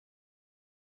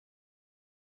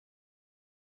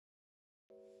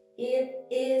It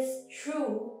is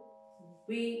true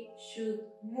we should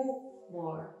move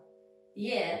more,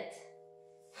 yet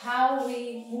how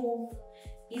we move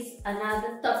is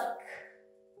another topic.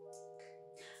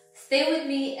 Stay with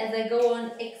me as I go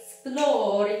on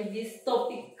exploring this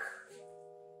topic.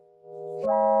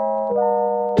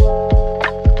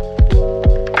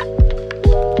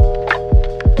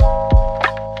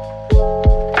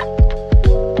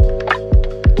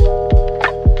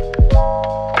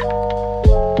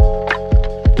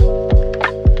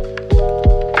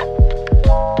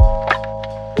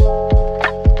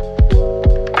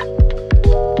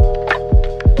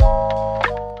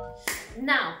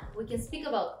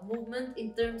 Movement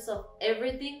in terms of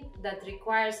everything that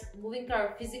requires moving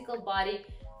our physical body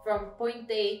from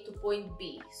point A to point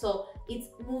B. So it's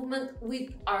movement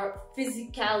with our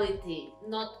physicality,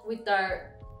 not with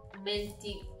our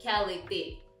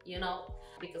mentality, you know,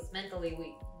 because mentally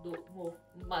we do move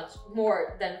much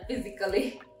more than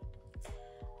physically.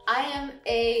 I am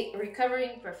a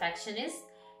recovering perfectionist,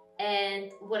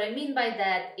 and what I mean by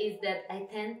that is that I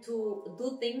tend to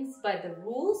do things by the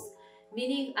rules,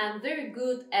 meaning I'm very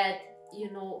good at,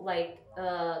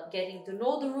 getting to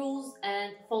know the rules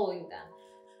and following them.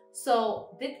 So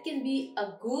that can be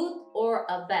a good or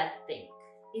a bad thing.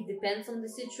 It depends on the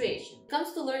situation. When it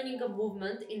comes to learning a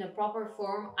movement in a proper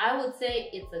form, I would say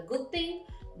it's a good thing,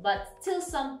 but till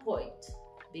some point,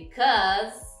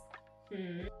 because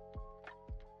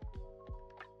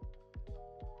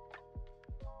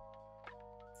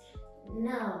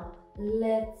now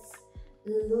let's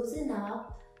loosen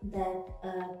up that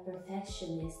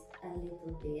perfectionist a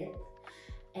little bit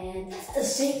and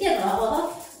shake it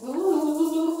off a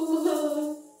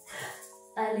little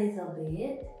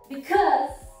bit,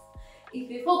 because if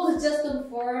we focus just on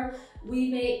form, we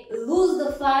may lose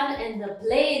the fun and the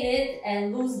play in it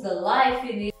and lose the life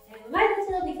in it, and we might as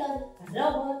well become a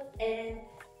robot and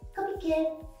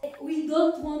copycat. We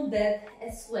don't want that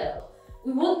as well.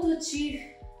 We want to achieve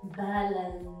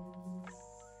balance.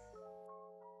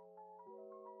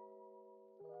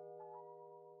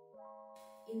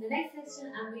 In the next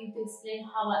section, I'm going to explain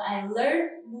how I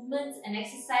learn movements and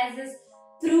exercises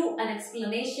through an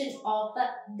explanation of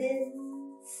this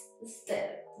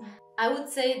step. I would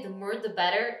say the more the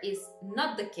better is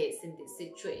not the case in this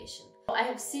situation. I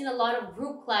have seen a lot of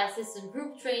group classes and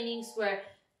group trainings where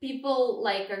people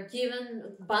are given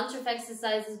a bunch of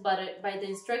exercises by the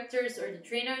instructors or the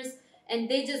trainers, and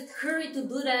they just hurry to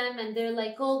do them, and they're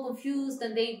all confused,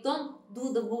 and they don't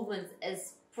do the movements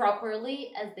as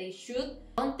properly as they should.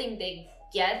 I don't think they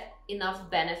get enough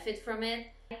benefit from it.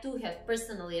 I too have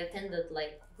personally attended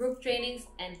group trainings,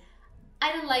 and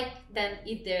I don't like them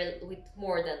if they're with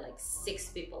more than 6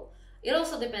 people. It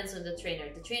also depends on the trainer.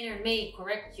 The trainer may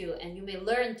correct you and you may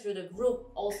learn through the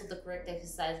group also the correct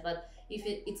exercise, but if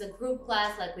it's a group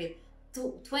class with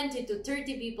 20 to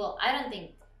 30 people, I don't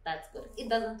think that's good. It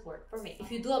doesn't work for me.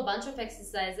 If you do a bunch of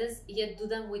exercises yet do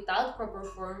them without proper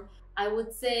form, I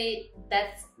would say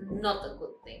that's not a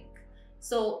good thing.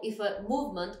 So if a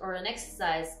movement or an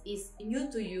exercise is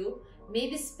new to you,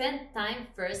 maybe spend time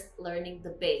first learning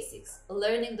the basics,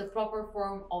 learning the proper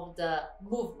form of the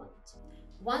movement.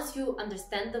 Once you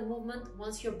understand the movement,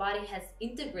 once your body has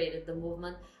integrated the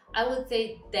movement, I would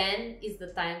say then is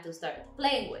the time to start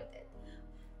playing with it.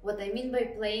 What I mean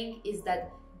by playing is that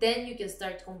then you can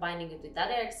start combining it with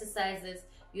other exercises.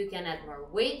 You can add more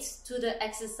weight to the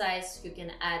exercise, you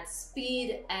can add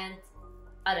speed and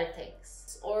other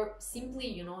things. Or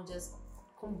simply, just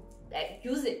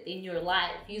use it in your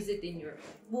life, use it in your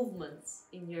movements,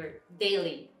 in your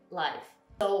daily life.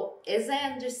 So as I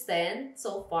understand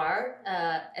so far,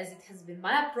 as it has been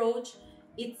my approach,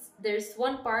 there's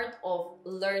one part of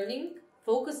learning,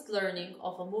 focused learning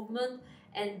of a movement,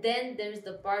 and then there's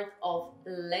the part of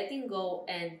letting go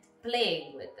and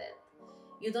playing with it.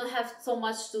 You don't have so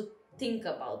much to think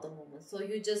about the movement, so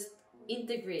you just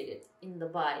integrate it in the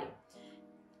body.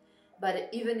 But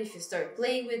even if you start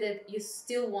playing with it, you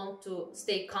still want to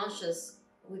stay conscious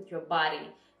with your body.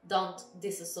 Don't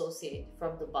disassociate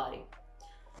from the body.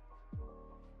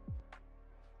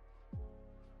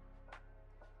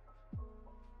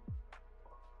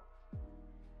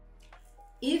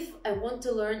 If I want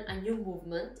to learn a new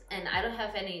movement and I don't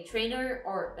have any trainer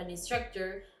or an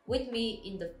instructor with me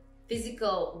in the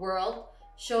physical world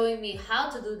showing me how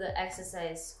to do the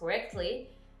exercise correctly,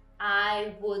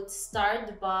 I would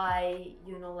start by,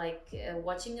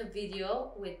 watching a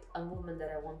video with a movement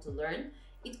that I want to learn.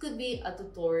 It could be a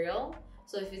tutorial.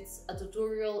 So if it's a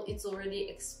tutorial, it's already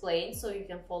explained, so you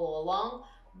can follow along.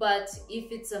 But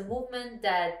if it's a movement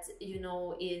that,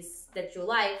 that you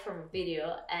like from a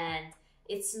video and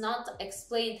it's not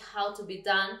explained how to be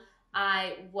done,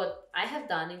 what I have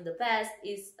done in the past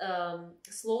is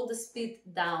slow the speed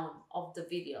down of the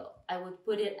video. I would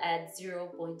put it at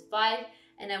 0.5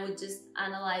 and I would just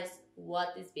analyze what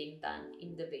is being done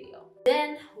in the video.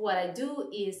 Then what I do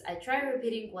is I try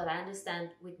repeating what I understand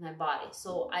with my body.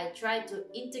 So I try to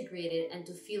integrate it and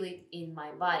to feel it in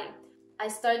my body. I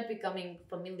start becoming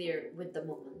familiar with the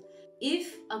movement.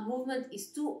 If a movement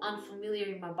is too unfamiliar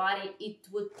in my body, it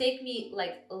would take me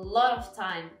like a lot of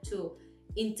time to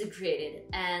integrate it,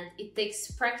 and it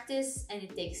takes practice and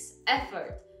it takes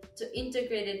effort to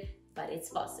integrate it, but it's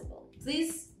possible.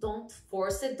 Please don't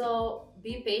force it though.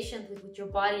 Be patient with your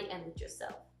body and with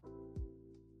yourself.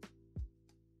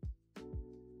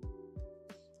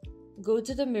 Go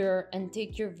to the mirror and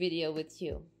take your video with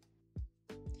you.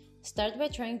 Start by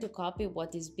trying to copy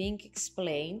what is being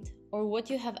explained or what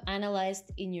you have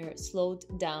analyzed in your slowed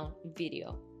down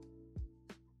video.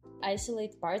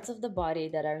 Isolate parts of the body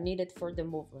that are needed for the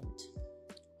movement.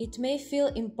 It may feel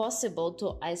impossible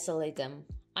to isolate them.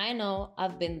 I know,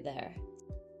 I've been there.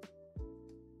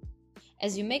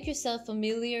 As you make yourself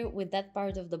familiar with that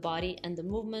part of the body and the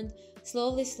movement,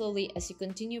 slowly as you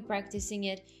continue practicing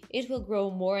it, it will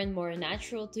grow more and more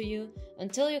natural to you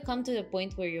until you come to the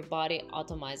point where your body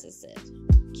automizes it.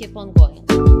 Keep on going.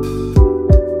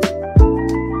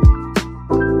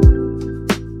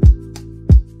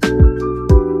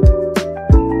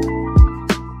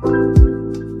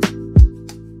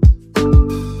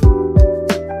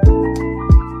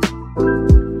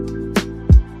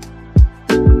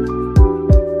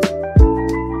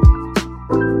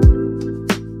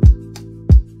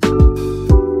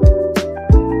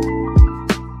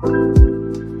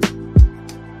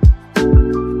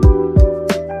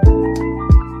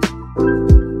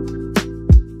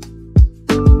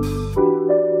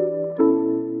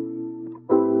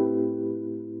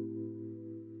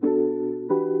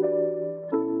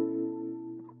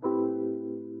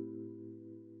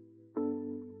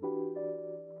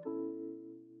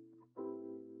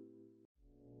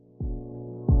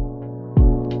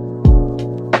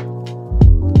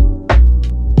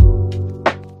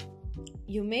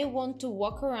 You may want to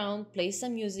walk around, play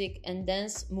some music, and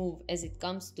dance move as it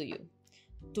comes to you,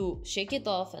 to shake it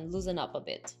off and loosen up a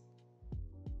bit.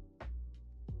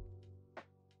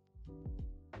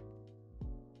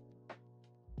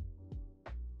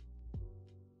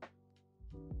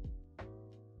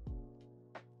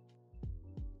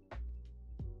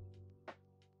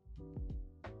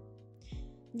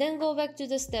 Then go back to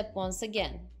the step once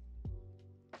again.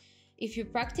 If you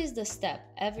practice the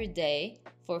step every day,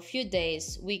 for a few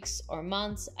days, weeks, or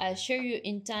months, I assure you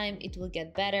in time it will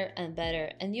get better and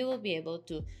better, and you will be able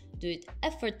to do it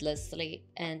effortlessly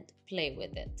and play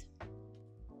with it.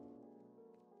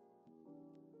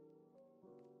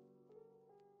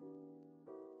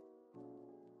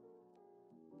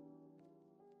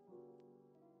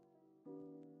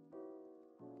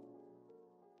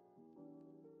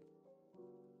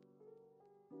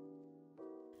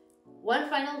 One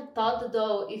final thought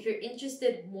though, if you're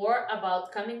interested more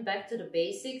about coming back to the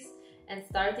basics and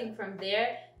starting from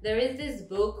there, there is this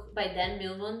book by Dan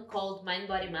Millman called Mind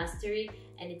Body Mastery,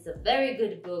 and it's a very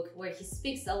good book where he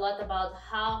speaks a lot about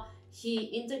how he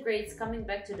integrates coming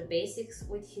back to the basics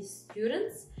with his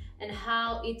students and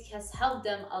how it has helped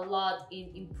them a lot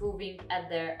in improving at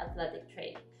their athletic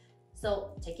training. So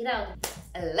check it out.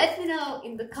 Let me know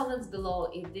in the comments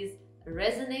below if this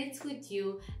resonates with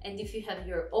you and if you have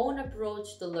your own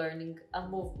approach to learning a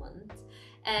movement.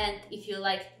 And if you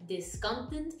like this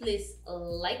content, please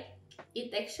like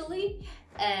it actually,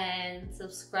 and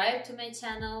subscribe to my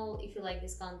channel if you like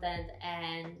this content,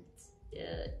 and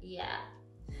yeah,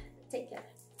 take care.